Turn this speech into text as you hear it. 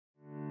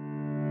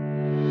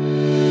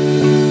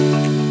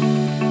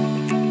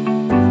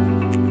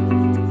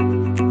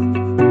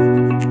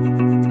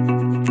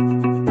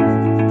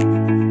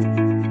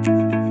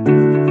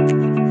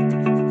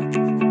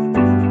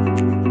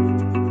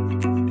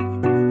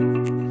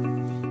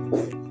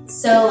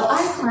So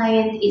our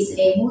client is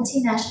a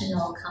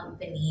multinational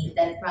company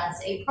that runs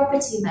a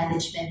property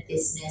management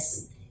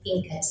business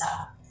in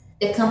Qatar.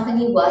 The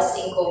company was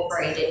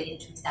incorporated in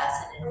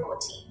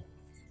 2014.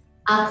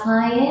 Our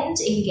client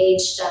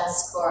engaged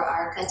us for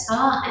our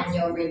Qatar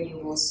annual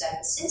renewal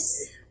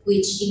services,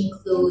 which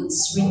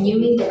includes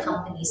renewing the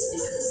company's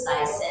business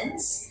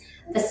license,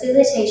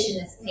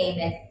 facilitation of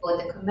payment for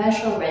the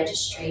commercial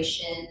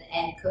registration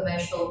and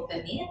commercial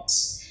permit,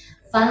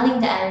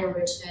 filing the annual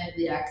return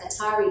with our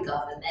Qatari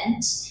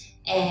Government,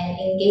 and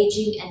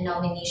engaging a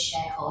nominee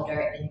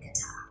shareholder in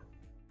Qatar.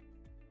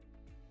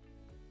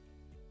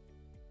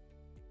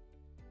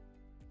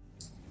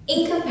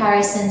 In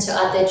comparison to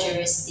other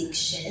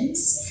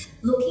jurisdictions,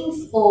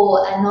 looking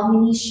for a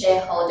nominee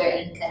shareholder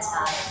in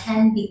Qatar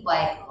can be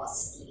quite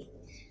costly.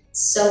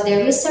 So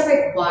there is a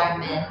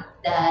requirement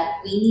that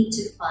we need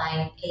to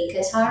find a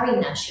Qatari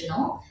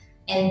national,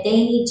 and they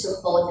need to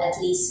hold at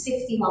least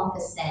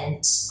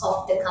 51%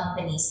 of the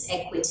company's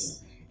equity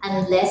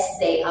unless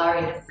they are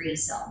in a free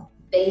zone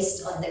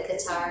based on the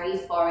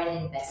Qatari foreign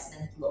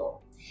investment law.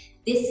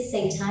 This is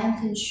a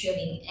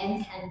time-consuming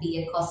and can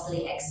be a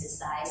costly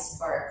exercise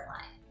for a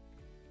client.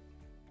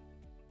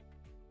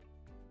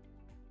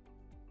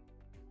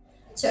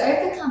 To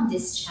overcome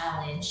this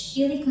challenge,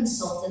 Healy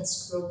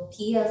Consultants Group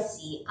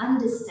PLC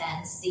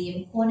understands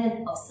the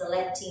importance of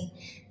selecting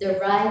the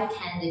right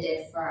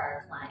candidate for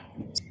our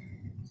client.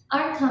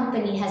 Our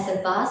company has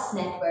a vast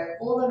network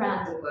all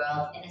around the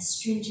world and a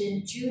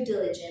stringent due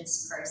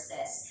diligence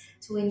process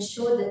to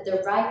ensure that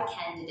the right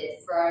candidate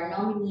for our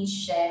nominee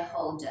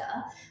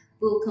shareholder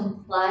will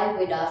comply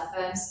with our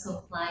firm's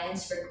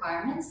compliance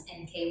requirements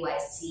and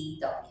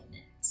KYC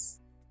documents.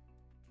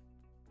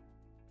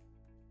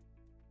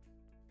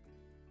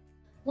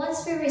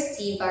 Once we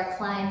receive our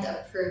client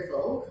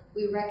approval,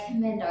 we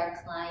recommend our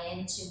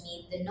client to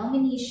meet the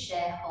nominee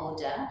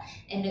shareholder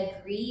and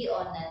agree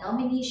on a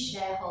nominee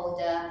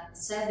shareholder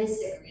service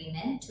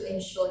agreement to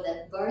ensure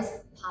that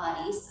both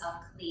parties are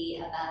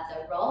clear about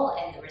the role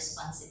and the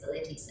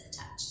responsibilities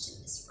attached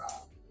to this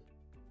role.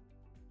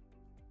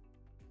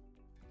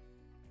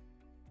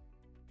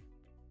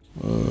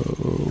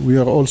 We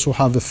also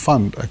have a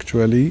fund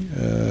actually,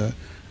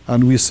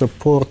 and we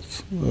support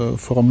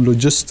from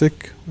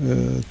logistic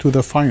to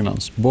the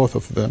finance, both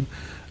of them.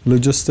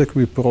 Logistic,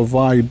 we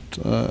provide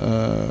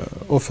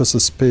office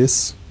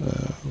space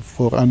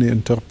for any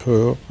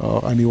entrepreneur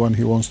or anyone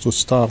who wants to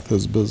start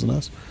his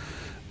business.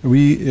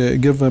 We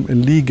give them a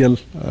legal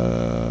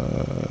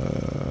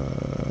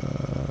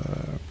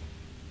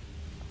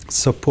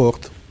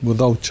support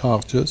without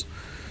charges.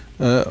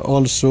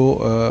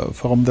 Also,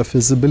 from the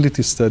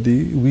feasibility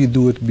study, we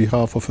do it on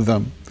behalf of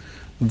them.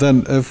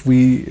 Then if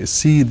we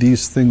see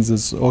these things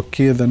as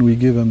okay, then we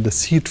give them the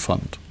seed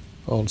fund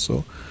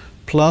also.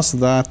 Plus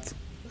that,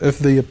 if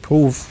they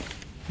approve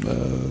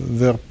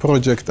their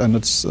project and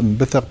it's in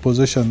better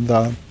position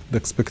than the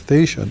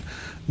expectation,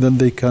 then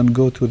they can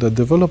go to the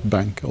developed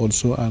bank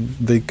also and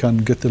they can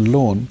get a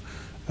loan.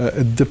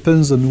 It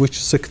depends on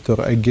which sector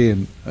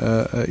again.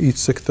 Each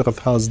sector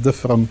has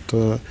different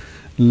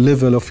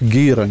level of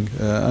gearing,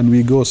 and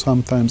we go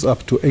sometimes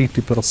up to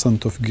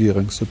 80% of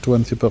gearing, so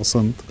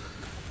 20%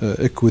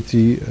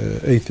 equity,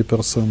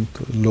 80%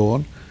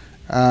 loan,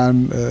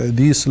 and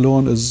this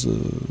loan is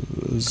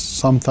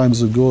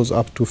sometimes it goes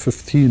up to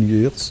 15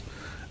 years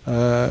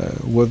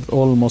with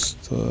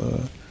almost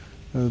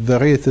the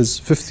rate is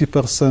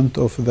 50%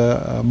 of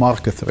the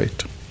market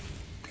rate.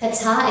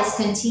 Qatar is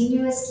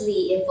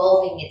continuously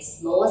evolving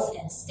its laws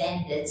and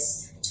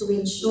standards to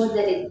ensure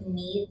that it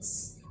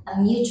meets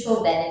a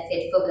mutual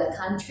benefit for the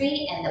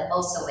country and the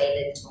also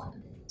weighted tournament.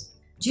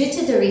 Due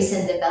to the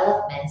recent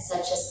developments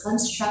such as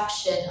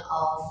construction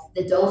of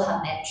the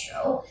Doha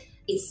Metro,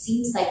 it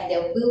seems like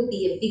there will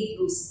be a big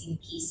boost in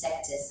key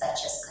sectors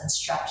such as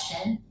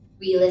construction,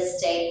 real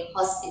estate,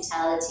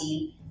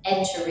 hospitality,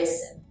 and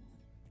tourism.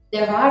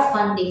 There are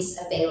fundings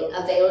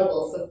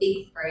available for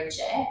big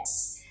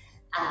projects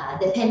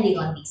depending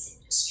on these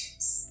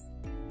industries.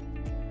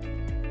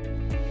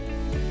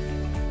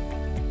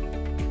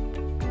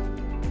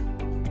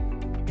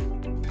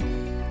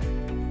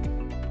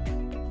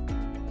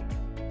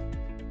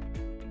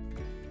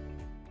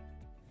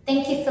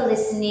 Thank you for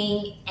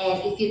listening,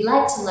 and if you'd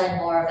like to learn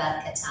more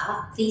about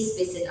Qatar, please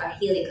visit our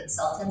Healy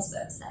Consultants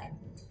website.